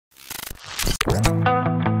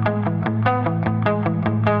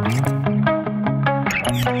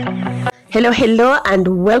Hello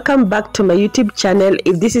and welcome back to my YouTube channel.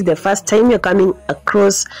 If this is the first time you're coming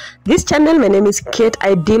across this channel, my name is Kate.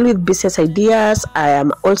 I deal with business ideas. I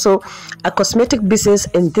am also a cosmetic business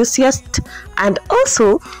enthusiast, and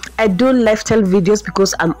also I do lifestyle videos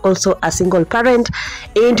because I'm also a single parent.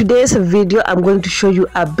 In today's video, I'm going to show you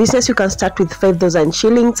a business you can start with 5,000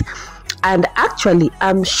 shillings. And actually,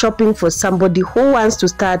 I'm shopping for somebody who wants to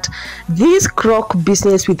start this Croc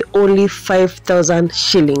business with only 5,000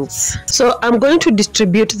 shillings. So I'm going to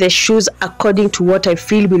distribute the shoes according to what I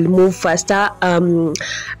feel will move faster.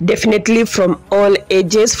 Definitely from all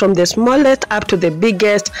ages, from the smallest up to the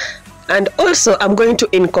biggest. And also I'm going to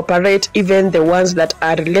incorporate even the ones that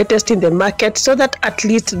are latest in the market, so that at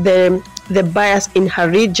least the buyers in her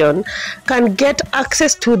region can get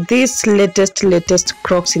access to these latest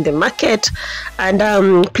Crocs in the market. And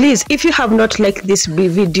please, if you have not liked this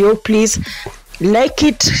video, please like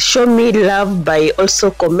it, show me love by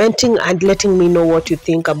also commenting and letting me know what you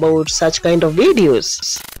think about such kind of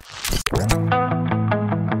videos.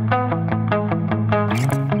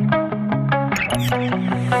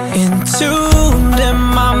 Entombed in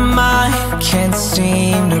my mind, can't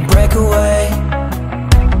seem to break away.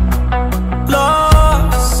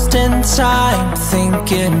 Lost in time,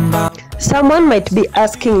 thinking about. Someone might be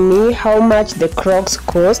asking me how much the Crocs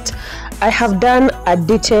cost. I have done a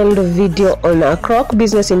detailed video on a Croc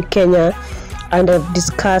business in Kenya, and I've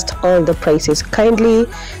discussed all the prices. Kindly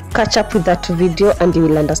catch up with that video and you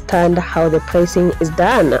will understand how the pricing is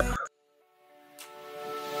done.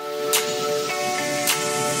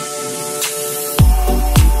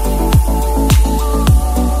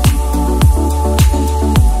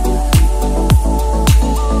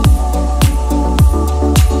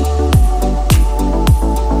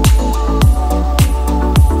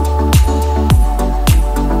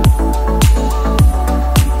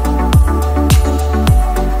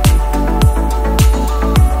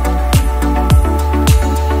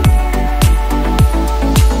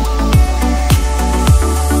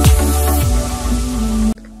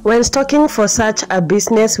 When stocking for such a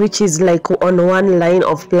business, which is like on one line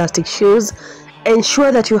of plastic shoes,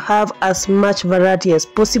 ensure that you have as much variety as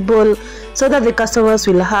possible so that the customers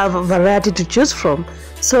will have variety to choose from.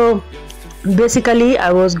 So basically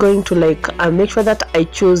I was going to make sure that I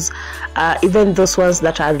choose even those ones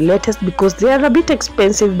that are latest, because they are a bit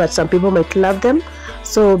expensive but some people might love them.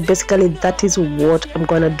 So basically that is what I'm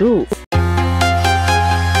gonna do.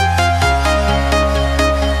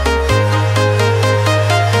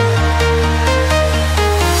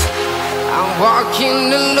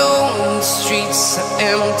 Walking alone, the streets are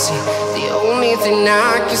empty. The only thing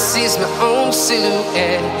I can see is my own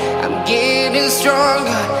silhouette. I'm getting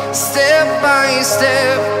stronger, step by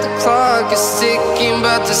step. The clock is ticking,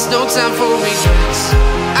 but there's no time for regrets.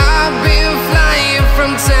 I've been flying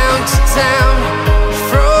from town to town,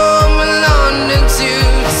 from London to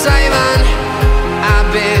Taiwan. I've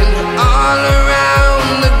been all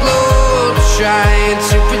around the globe, trying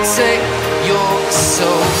to protect your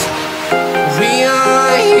soul. We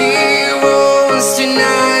are heroes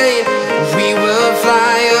tonight. We will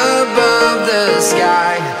fly above the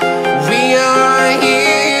sky. We are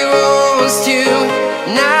heroes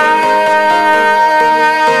tonight.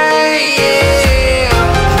 Yeah.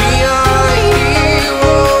 We are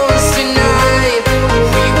heroes tonight.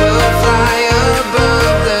 We will fly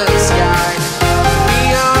above the sky. We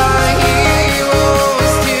are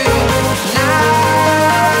heroes tonight.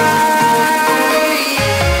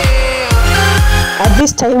 At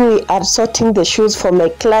this time, we are sorting the shoes for my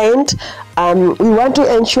client. We want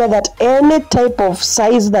to ensure that any type of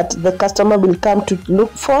size that the customer will come to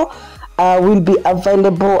look for will be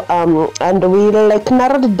available, and we'll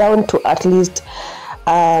narrow it down to at least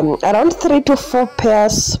around 3 to 4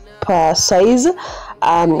 pairs per size.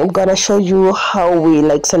 I'm gonna show you how we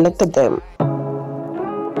selected them.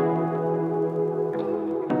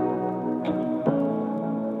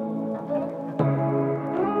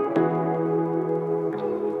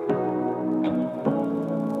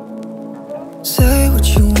 Say what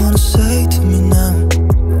you wanna say to me now.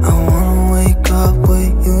 I wanna wake up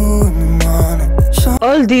with you in the morning.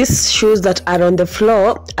 All these shoes that are on the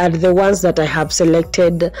floor are the ones that I have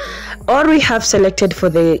selected, or we have selected for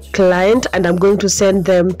the client, and I'm going to send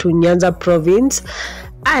them to Nyanza province.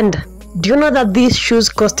 And do you know that these shoes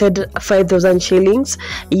costed 5,000 shillings?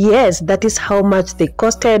 Yes, that is how much they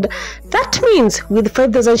costed. That means with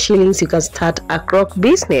 5,000 shillings you can start a Croc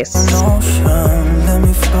business. Let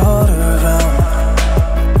me float around.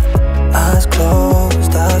 Eyes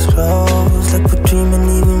closed, like we're dreaming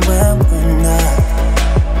even when we're not.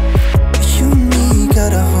 You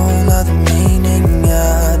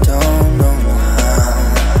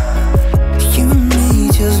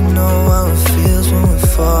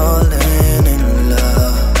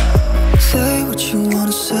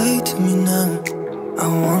to me now? I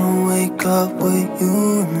wanna wake up with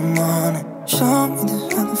you in the morning. Show me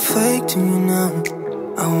there's nothing fake to me now.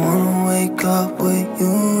 I wanna wake up with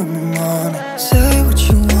you in the morning. Say what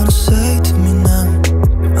you wanna say to me now.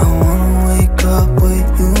 I wanna wake up with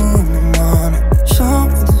you in the morning. Show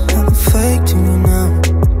me there's nothing fake to me now.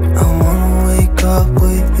 I wanna wake up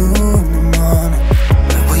with you in the morning.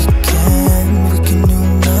 We can do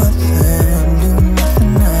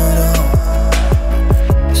nothing at all.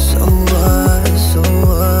 So what?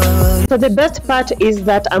 So the best part is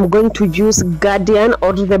that I'm going to use Guardian,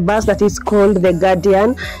 or the bus that is called the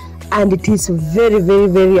Guardian, and it is very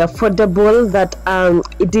affordable. That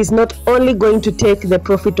it is not only going to take the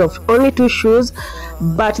profit of only 2 shoes,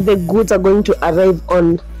 but the goods are going to arrive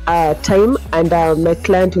on time, and my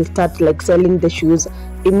client will start like selling the shoes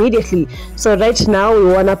immediately. So right now we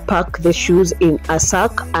want to pack the shoes in a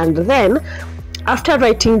sack, and then after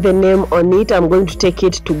writing the name on it, I'm going to take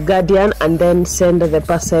it to Guardian and then send the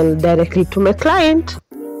parcel directly to my client.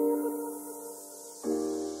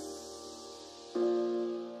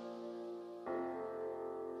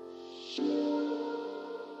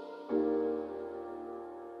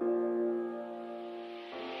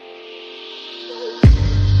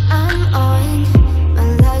 I'm on